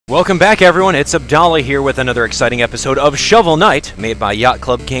Welcome back, everyone. It's Abdallah here with another exciting episode of Shovel Knight, made by Yacht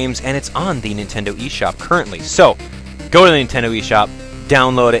Club Games, and it's on the Nintendo eShop currently. So, go to the Nintendo eShop,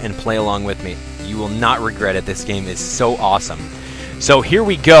 download it, and play along with me. You will not regret it. This game is so awesome. So here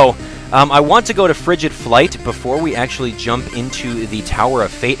we go. I want to go to Frigid Flight before we actually jump into the Tower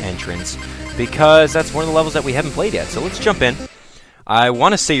of Fate entrance, because that's one of the levels that we haven't played yet. So let's jump in. I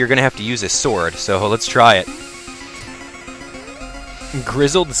want to say you're going to have to use a sword, so let's try it.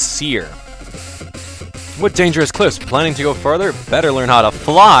 Grizzled Seer. What dangerous cliffs? Planning to go farther? Better learn how to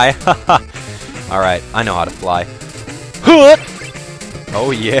fly. Alright, I know how to fly.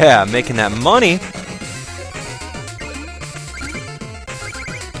 Oh yeah, making that money.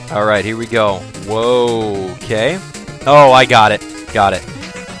 Alright, here we go. Whoa, okay. Oh, I got it. Got it.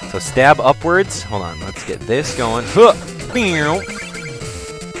 So stab upwards. Hold on, let's get this going.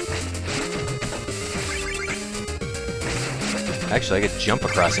 Actually, I could jump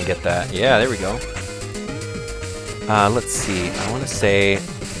across and get that. Yeah, there we go. Let's see. I want to say...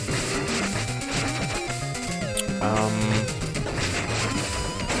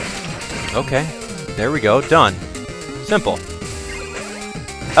 Okay. There we go. Done. Simple.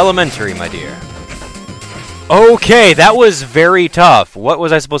 Elementary, my dear. Okay, that was very tough. What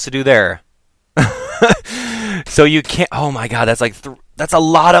was I supposed to do there? So you can't... Oh my god, that's like... That's a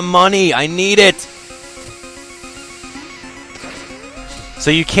lot of money. I need it. So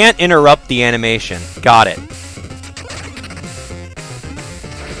you can't interrupt the animation. Got it.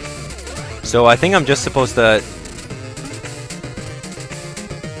 So I think I'm just supposed to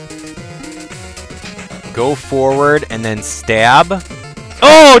go forward and then stab.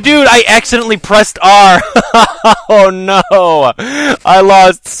 Oh, dude, I accidentally pressed R. Oh, no. I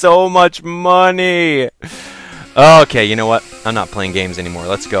lost so much money. Okay, you know what? I'm not playing games anymore.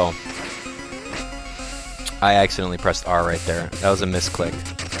 Let's go. I accidentally pressed R right there. That was a misclick.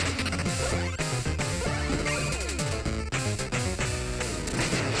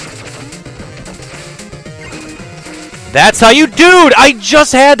 That's how you... Dude!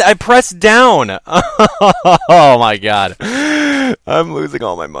 I pressed down! Oh my god. I'm losing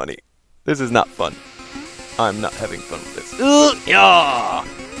all my money. This is not fun. I'm not having fun with this. Yeah.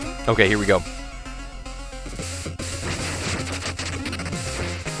 Okay, here we go.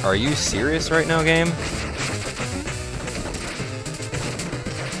 Are you serious right now, game?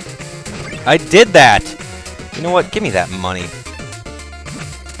 I did that! You know what? Give me that money.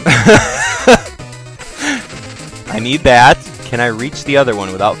 I need that. Can I reach the other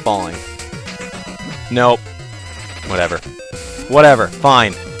one without falling? Nope. Whatever. Whatever.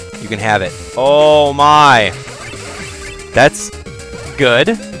 Fine. You can have it. Oh my! That's good.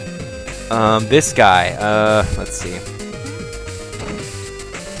 This guy. Let's see.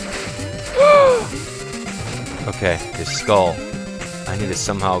 Okay, his skull. I need to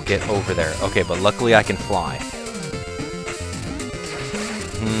somehow get over there. Okay, but luckily I can fly.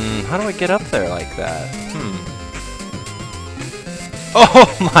 How do I get up there like that?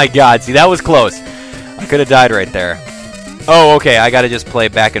 Oh my god, see, that was close. I could have died right there. Oh, okay, I gotta just play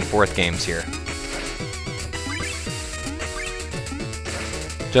back and forth games here.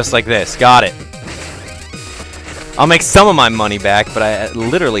 Just like this, got it. I'll make some of my money back, but I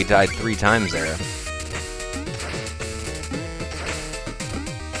literally died 3 times there.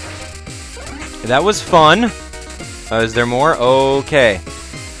 That was fun. Is there more? Okay.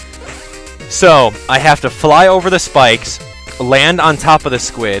 So, I have to fly over the spikes, land on top of the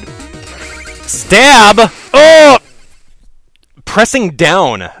squid, stab! Oh! Pressing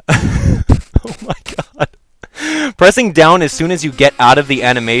down. Oh my god. Pressing down as soon as you get out of the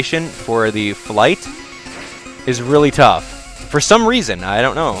animation for the flight is really tough. For some reason. I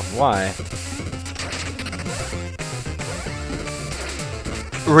don't know why.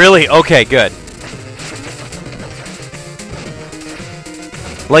 Really? Okay, good.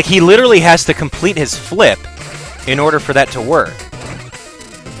 Like, he literally has to complete his flip in order for that to work.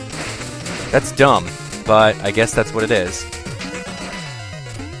 That's dumb, but I guess that's what it is.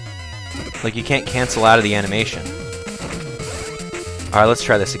 Like, you can't cancel out of the animation. Alright, let's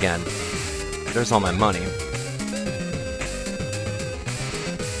try this again. There's all my money.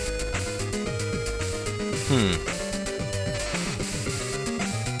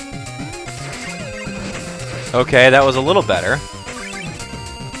 Okay, that was a little better.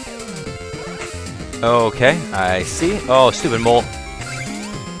 Okay, I see. Oh, stupid mole.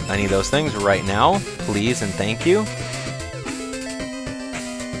 I need those things right now. Please and thank you.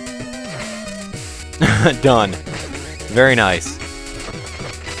 Done. Very nice.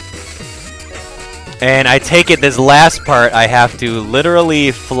 And I take it this last part I have to literally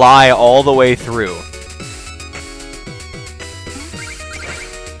fly all the way through.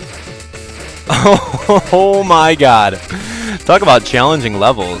 Oh my god. Talk about challenging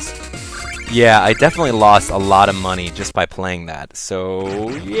levels. Yeah, I definitely lost a lot of money just by playing that. So,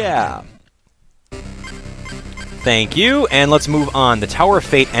 yeah. Thank you, and let's move on. The Tower of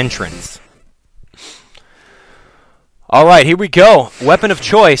Fate entrance. Alright, here we go. Weapon of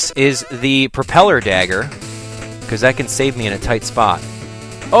choice is the propeller dagger, because that can save me in a tight spot.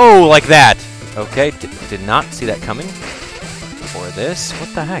 Oh, like that! Okay, did not see that coming. Or this.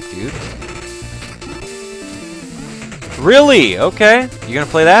 What the heck, dude? Really? Okay. You gonna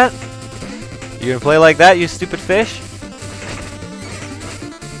play that? You gonna play like that, you stupid fish?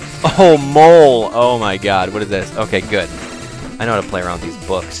 Oh, mole! Oh my god, what is this? Okay, good. I know how to play around with these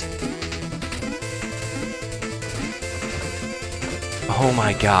books. Oh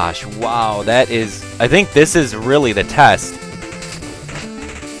my gosh, wow, that is... I think this is really the test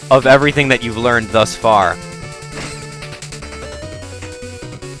of everything that you've learned thus far.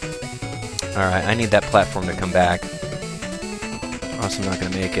 Alright, I need that platform to come back. Or else I'm not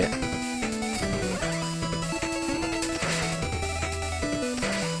gonna make it.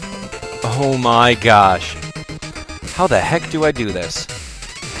 Oh my gosh. How the heck do I do this?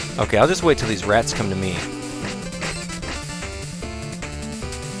 Okay, I'll just wait till these rats come to me.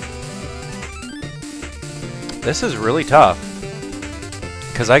 This is really tough.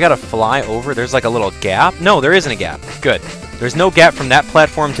 Because I gotta fly over. There's like a little gap. No, there isn't a gap. Good. There's no gap from that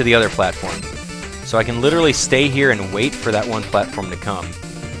platform to the other platform. So I can literally stay here and wait for that one platform to come.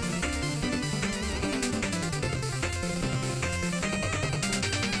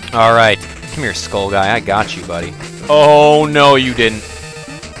 Alright. Come here, skull guy. I got you, buddy. Oh, no, you didn't.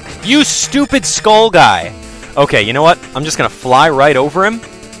 You stupid skull guy! Okay, you know what? I'm just gonna fly right over him.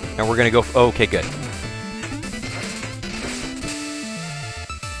 And we're gonna go... okay, good.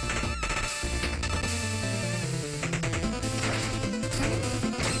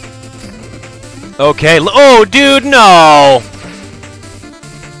 Okay, oh, dude, no!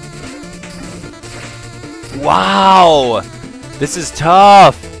 Wow! This is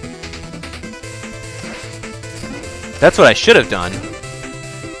tough! That's what I should have done.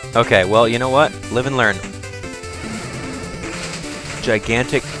 Okay, well, you know what? Live and learn.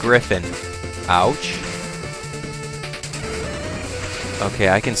 Gigantic griffin. Ouch. Okay,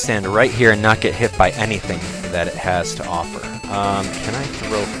 I can stand right here and not get hit by anything that it has to offer. Can I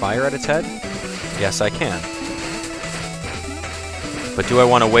throw fire at its head? Yes, I can. But do I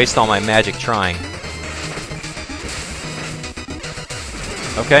want to waste all my magic trying?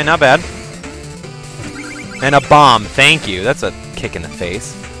 Okay, not bad. And a bomb, thank you. That's a kick in the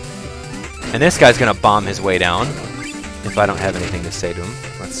face. And this guy's gonna bomb his way down. If I don't have anything to say to him.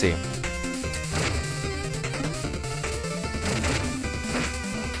 Let's see.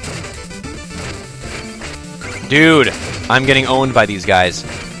 Dude, I'm getting owned by these guys.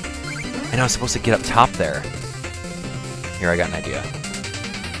 I know I was supposed to get up top there. Here, I got an idea.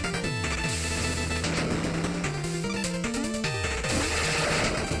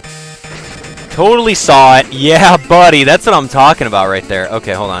 Totally saw it. Yeah, buddy. That's what I'm talking about right there.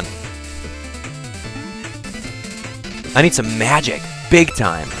 Okay, hold on. I need some magic. Big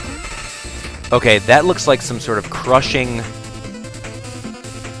time. Okay, that looks like some sort of crushing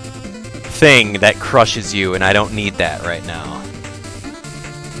thing that crushes you, and I don't need that right now.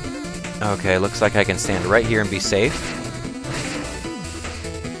 Okay, looks like I can stand right here and be safe.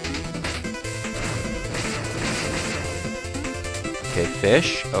 Okay,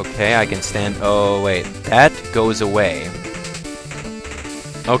 fish. Okay, I can stand... oh, wait. That goes away.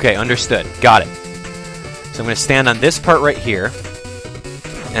 Okay, understood. Got it. So I'm going to stand on this part right here.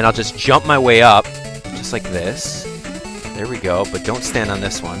 And I'll just jump my way up. Just like this. There we go. But don't stand on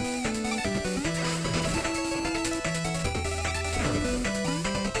this one.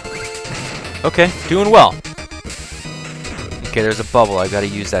 Okay, doing well. Okay, there's a bubble. I've got to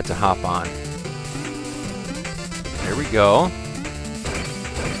use that to hop on. There we go.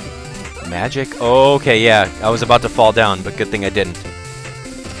 Magic. Okay, yeah. I was about to fall down, but good thing I didn't.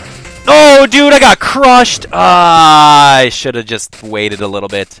 Oh, dude, I got crushed! I should have just waited a little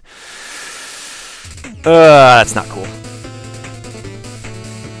bit. That's not cool.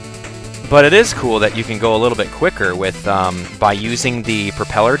 But it is cool that you can go a little bit quicker with, by using the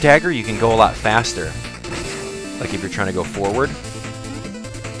propeller dagger, you can go a lot faster. Like if you're trying to go forward.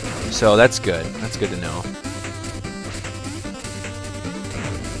 So that's good. That's good to know.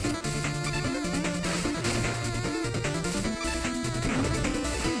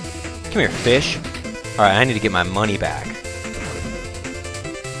 Come here, fish. Alright, I need to get my money back.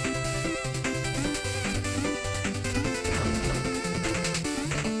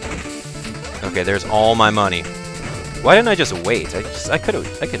 Okay, there's all my money. Why didn't I just wait? I could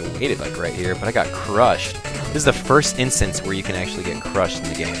have waited like right here, but I got crushed. This is the first instance where you can actually get crushed in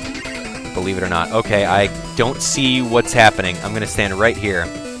the game. Believe it or not. Okay, I don't see what's happening. I'm gonna stand right here.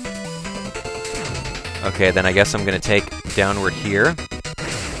 Okay, then I guess I'm gonna take downward here.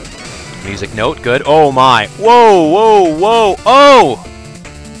 Music note, good. Oh my! Whoa, whoa, whoa! Oh!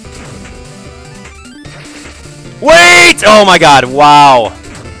 Wait! Oh my god, wow!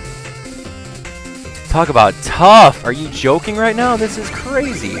 Talk about tough! Are you joking right now? This is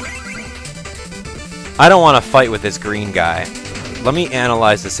crazy. I don't want to fight with this green guy. Let me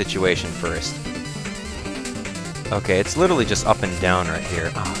analyze the situation first. Okay, it's literally just up and down right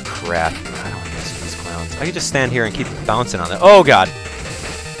here. Oh crap. I don't want to mess with these clowns. I can just stand here and keep bouncing on it. Oh god!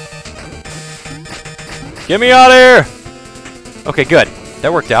 Get me out of here! Okay, good.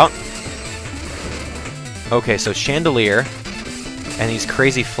 That worked out. Okay, so chandelier and these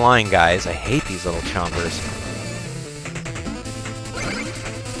crazy flying guys. I hate these little chompers.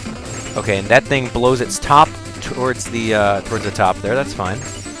 Okay, and that thing blows its top towards the top there. That's fine.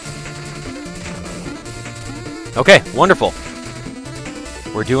 Okay, wonderful.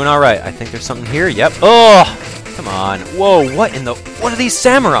 We're doing all right. I think there's something here. Yep. Oh, come on. Whoa, what are these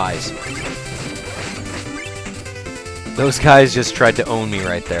samurais? Those guys just tried to own me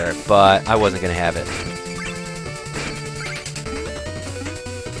right there, but I wasn't gonna have it.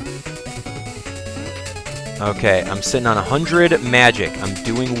 Okay, I'm sitting on 100 magic. I'm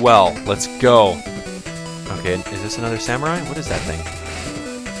doing well. Let's go. Okay, is this another samurai? What is that thing?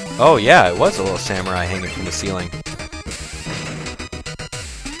 Oh yeah, it was a little samurai hanging from the ceiling.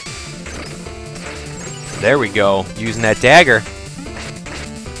 There we go. Using that dagger.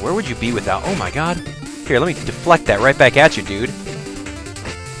 Where would you be without... Oh my god. Here, let me deflect that right back at you, dude.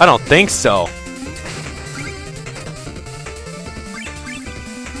 I don't think so.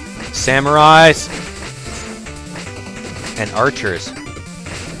 Samurais. And archers.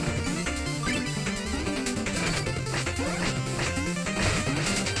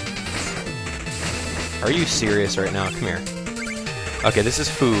 Are you serious right now? Come here. Okay, this is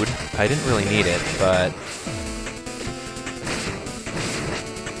food. I didn't really need it, but...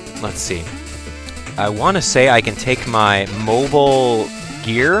 Let's see. I want to say I can take my mobile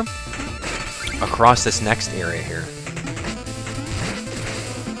gear across this next area here.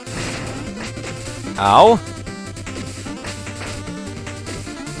 Ow!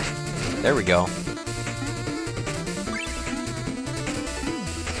 There we go.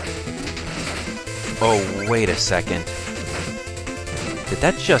 Oh, wait a second. Did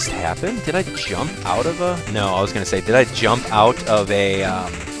that just happen? Did I jump out of a... No, I was going to say, did I jump out of a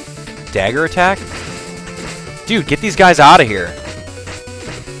dagger attack? Dude, get these guys out of here.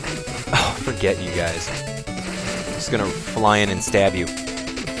 Oh, forget you guys. I'm just going to fly in and stab you.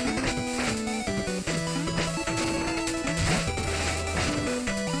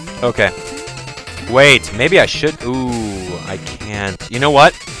 Okay. Wait, maybe I should... Ooh, I can't. You know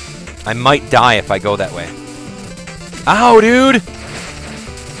what? I might die if I go that way. Ow, dude!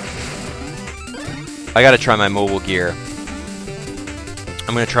 I gotta try my mobile gear.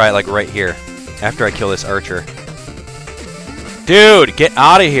 I'm gonna try it, like, right here. After I kill this archer. Dude, get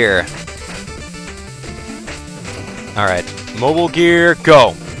out of here! Alright. Mobile gear,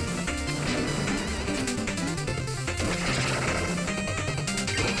 go!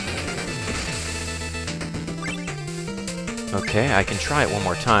 Okay, I can try it one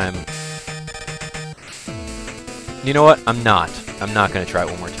more time. You know what? I'm not gonna try it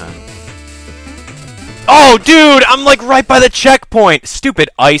one more time. Oh, dude! I'm like right by the checkpoint! Stupid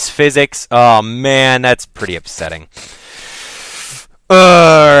ice physics. Oh, man, that's pretty upsetting.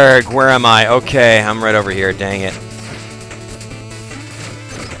 Urgh, where am I? Okay, I'm right over here, dang it.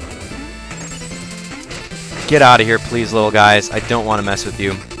 Get out of here, please, little guys. I don't want to mess with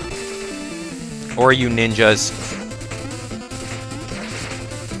you. Or you ninjas.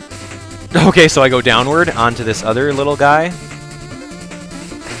 Okay, so I go downward onto this other little guy.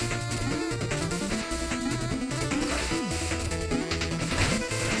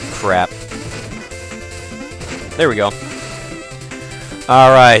 Crap. There we go.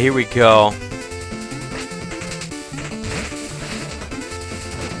 Alright, here we go.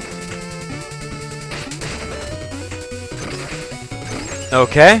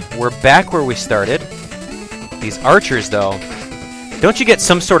 Okay, we're back where we started. These archers, though. Don't you get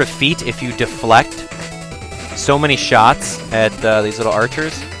some sort of feat if you deflect so many shots at these little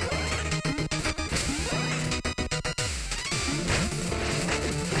archers?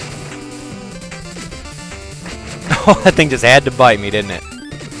 Oh, that thing just had to bite me, didn't it?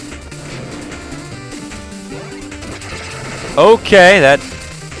 Okay, that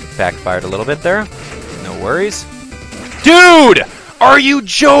backfired a little bit there. No worries. Dude! Are you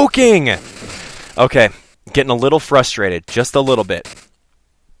joking? Okay, getting a little frustrated. Just a little bit.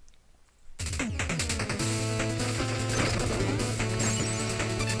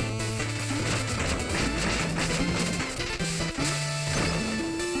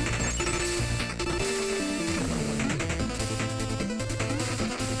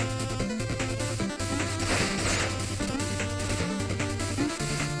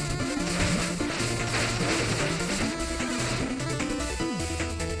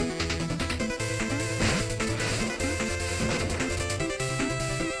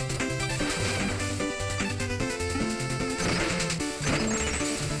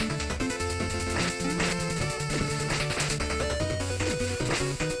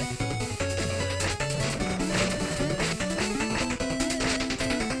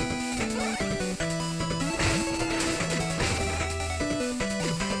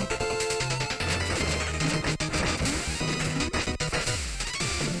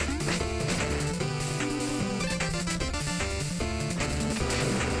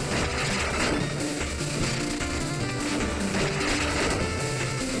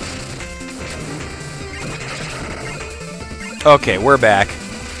 Okay, we're back.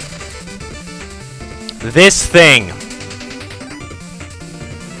 This thing.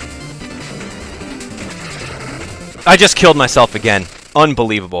 I just killed myself again.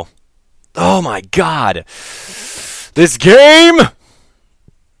 Unbelievable. Oh my god. This game!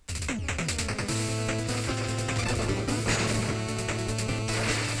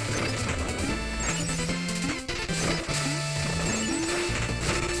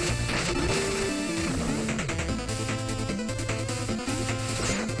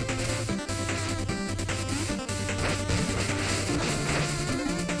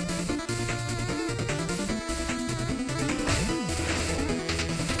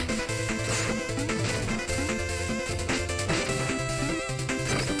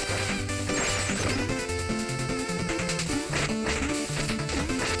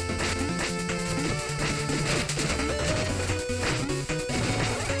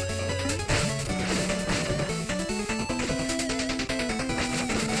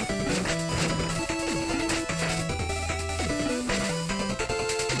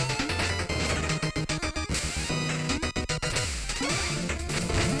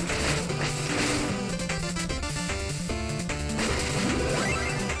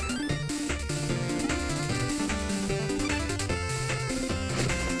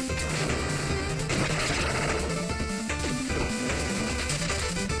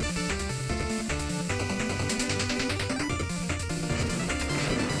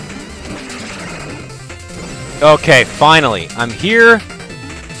 Okay, finally. I'm here.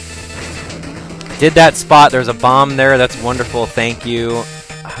 Did that spot. There's a bomb there. That's wonderful. Thank you.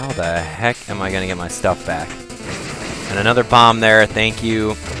 How the heck am I going to get my stuff back? And another bomb there. Thank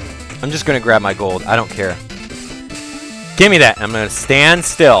you. I'm just going to grab my gold. I don't care. Give me that. I'm going to stand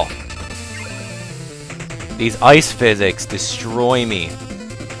still. These ice physics destroy me.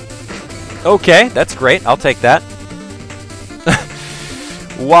 Okay, that's great. I'll take that.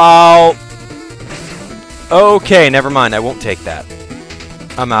 Wow. Okay, never mind. I won't take that.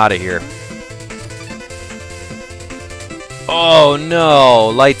 I'm out of here. Oh no,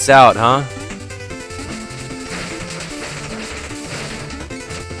 lights out, huh?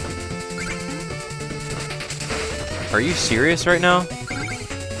 Are you serious right now?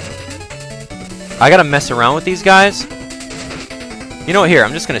 I gotta mess around with these guys? You know what, here,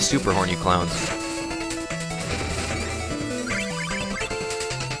 I'm just gonna super horn you clowns.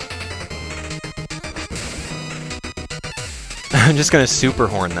 I'm just gonna super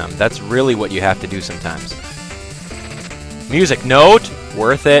horn them. That's really what you have to do sometimes. Music note,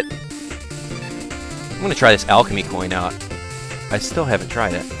 worth it. I'm gonna try this alchemy coin out. I still haven't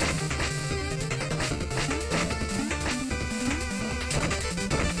tried it.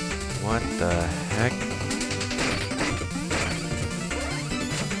 What the heck?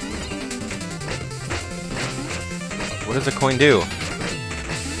 What does the coin do?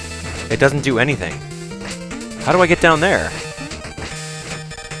 It doesn't do anything. How do I get down there?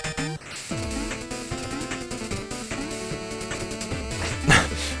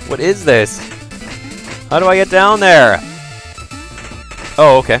 What is this? How do I get down there?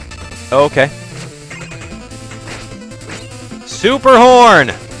 Oh, okay. Okay. Super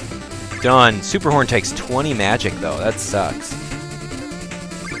Horn! Done. Super Horn takes 20 magic, though. That sucks.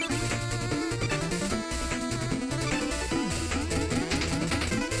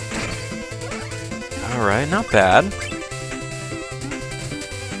 Alright, not bad.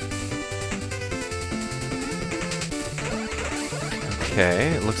 Okay,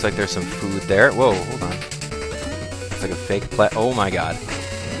 it looks like there's some food there. Whoa, hold on. Looks like a fake oh my god.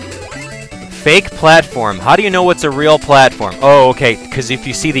 Fake platform. How do you know what's a real platform? Oh, okay, because if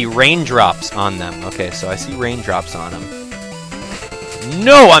you see the raindrops on them. Okay, so I see raindrops on them.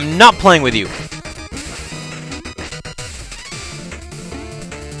 No, I'm not playing with you!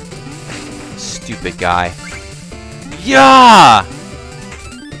 Stupid guy. Yeah!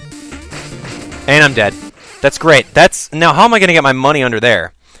 And I'm dead. That's great. That's... Now, how am I going to get my money under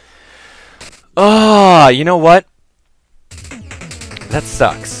there? Oh, you know what? That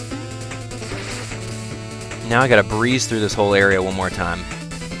sucks. Now I gotta breeze through this whole area one more time.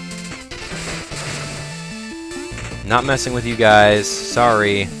 Not messing with you guys.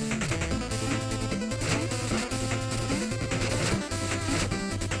 Sorry.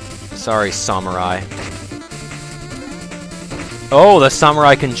 Sorry, samurai. Oh, the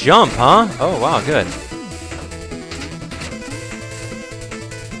samurai can jump, huh? Oh, wow, good.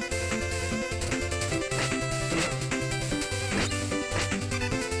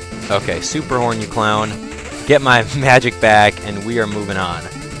 Okay, super horn, you clown. Get my magic back, and we are moving on.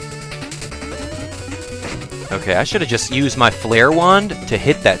 Okay, I should have just used my flare wand to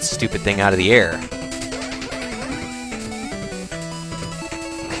hit that stupid thing out of the air.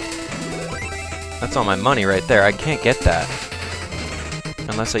 That's all my money right there. I can't get that.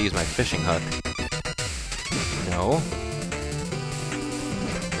 Unless I use my fishing hook. No.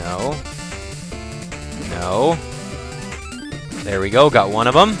 No. No. There we go, got one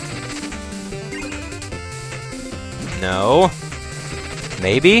of them. No.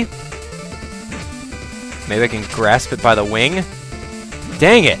 Maybe? Maybe I can grasp it by the wing?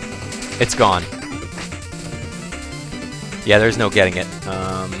 Dang it! It's gone. Yeah, there's no getting it.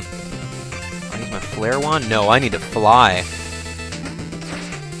 I use my flare wand? No, I need to fly.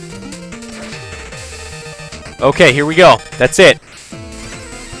 Okay, here we go. That's it.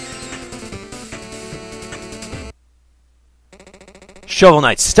 Shovel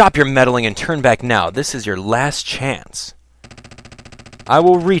Knight, stop your meddling and turn back now. This is your last chance. I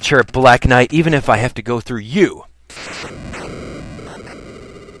will reach her, Black Knight, even if I have to go through you.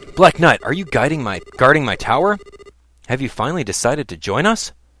 Black Knight, are you guarding my tower? Have you finally decided to join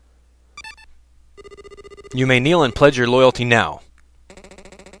us? You may kneel and pledge your loyalty now.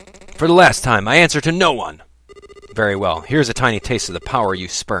 For the last time, I answer to no one. Very well, here's a tiny taste of the power you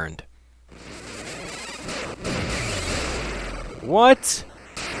spurned. What?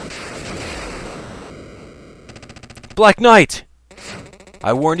 Black Knight!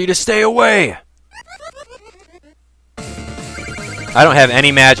 I warned you to stay away! I don't have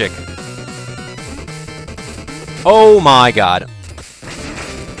any magic. Oh my god.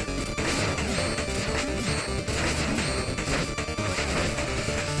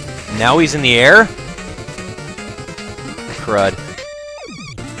 Now he's in the air? Crud.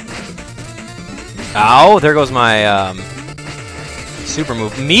 Ow, there goes my, super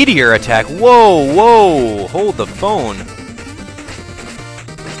move. Meteor attack. Whoa, whoa. Hold the phone.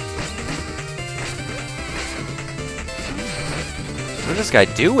 What is this guy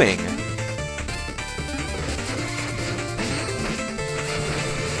doing?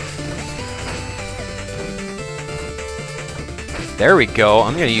 There we go.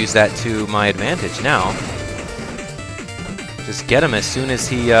 I'm going to use that to my advantage now. Just get him as soon as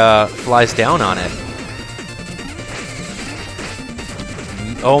he flies down on it.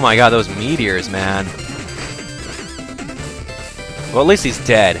 Oh my god, those meteors, man. Well, at least he's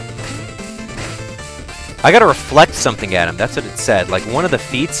dead. I gotta reflect something at him. That's what it said. Like, one of the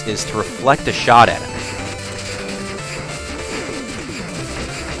feats is to reflect a shot at him.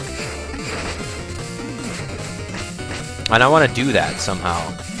 And I want to do that somehow.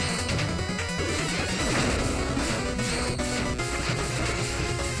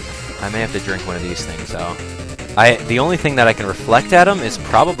 I may have to drink one of these things, though. The only thing that I can reflect at him is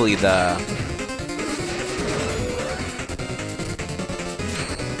probably that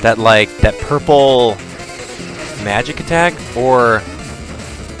purple magic attack, or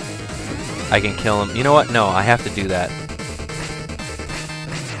I can kill him. You know what? No, I have to do that.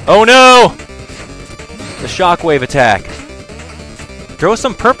 Oh no! The shockwave attack. Throw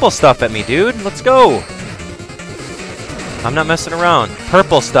some purple stuff at me, dude. Let's go. I'm not messing around.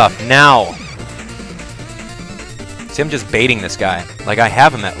 Purple stuff, now. See, I'm just baiting this guy. Like, I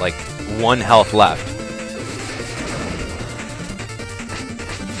have him at, like, 1 health left.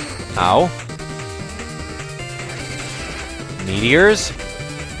 Ow. Meteors?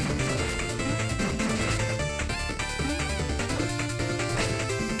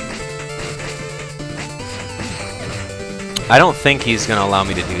 I don't think he's going to allow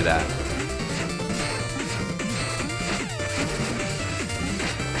me to do that.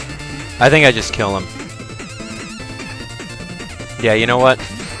 I think I just kill him. Yeah, you know what?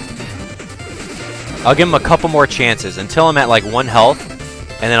 I'll give him a couple more chances until I'm at like 1 health,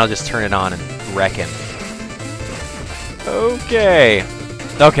 and then I'll just turn it on and wreck him. Okay.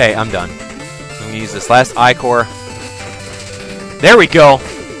 Okay, I'm done. I'm going to use this last I-Core. There we go!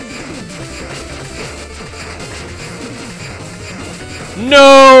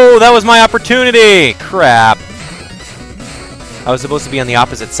 No! That was my opportunity! Crap. I was supposed to be on the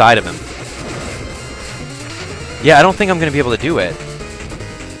opposite side of him. Yeah, I don't think I'm going to be able to do it.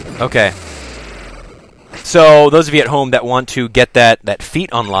 Okay. So, those of you at home that want to get that feat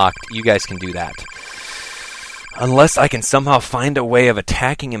unlocked, you guys can do that. Unless I can somehow find a way of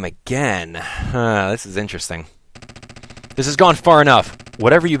attacking him again. This is interesting. This has gone far enough.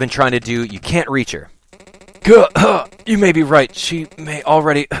 Whatever you've been trying to do, you can't reach her. You may be right. She may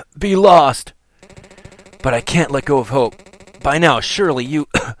already be lost. But I can't let go of hope. By now, surely you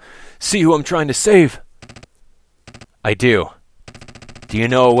see who I'm trying to save. I do. Do you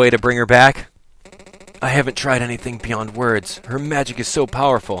know a way to bring her back? I haven't tried anything beyond words. Her magic is so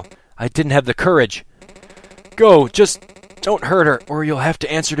powerful. I didn't have the courage. Go, just don't hurt her, or you'll have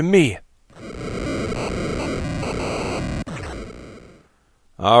to answer to me.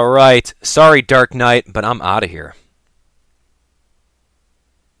 Alright, sorry Dark Knight, but I'm out of here.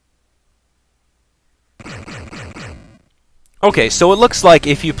 Okay, so it looks like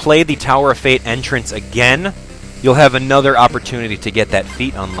if you play the Tower of Fate entrance again, you'll have another opportunity to get that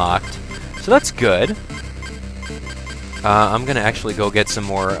feat unlocked. So that's good. I'm going to actually go get some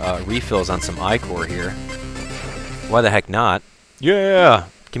more refills on some I-Core here. Why the heck not? Yeah!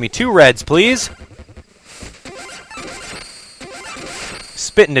 Give me 2 reds, please!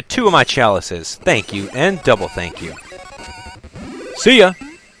 Spit into 2 of my chalices. Thank you, and double thank you. See ya!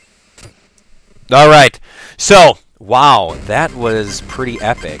 Alright, so, wow, that was pretty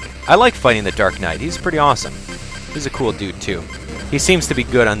epic. I like fighting the Dark Knight. He's pretty awesome. He's a cool dude, too. He seems to be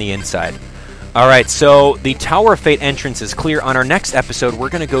good on the inside. Alright, so the Tower of Fate entrance is clear. On our next episode, we're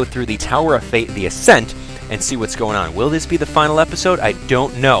going to go through the Tower of Fate, the Ascent, and see what's going on. Will this be the final episode? I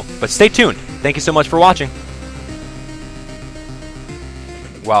don't know. But stay tuned. Thank you so much for watching.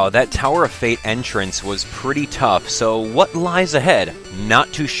 Wow, that Tower of Fate entrance was pretty tough. So what lies ahead?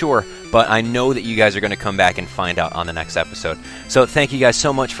 Not too sure, but I know that you guys are going to come back and find out on the next episode. So thank you guys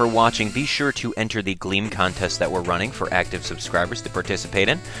so much for watching. Be sure to enter the Gleam contest that we're running for active subscribers to participate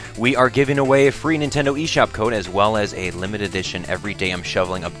in. We are giving away a free Nintendo eShop code as well as a limited edition Every Day I'm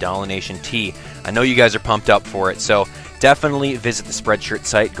Shoveling Abdallah Nation tee. I know you guys are pumped up for it, so definitely visit the Spreadshirt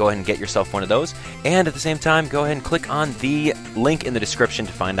site. Go ahead and get yourself one of those. And at the same time, go ahead and click on the link in the description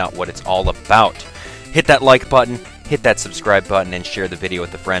to find out what it's all about. Hit that like button, hit that subscribe button, and share the video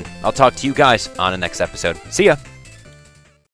with a friend. I'll talk to you guys on the next episode. See ya!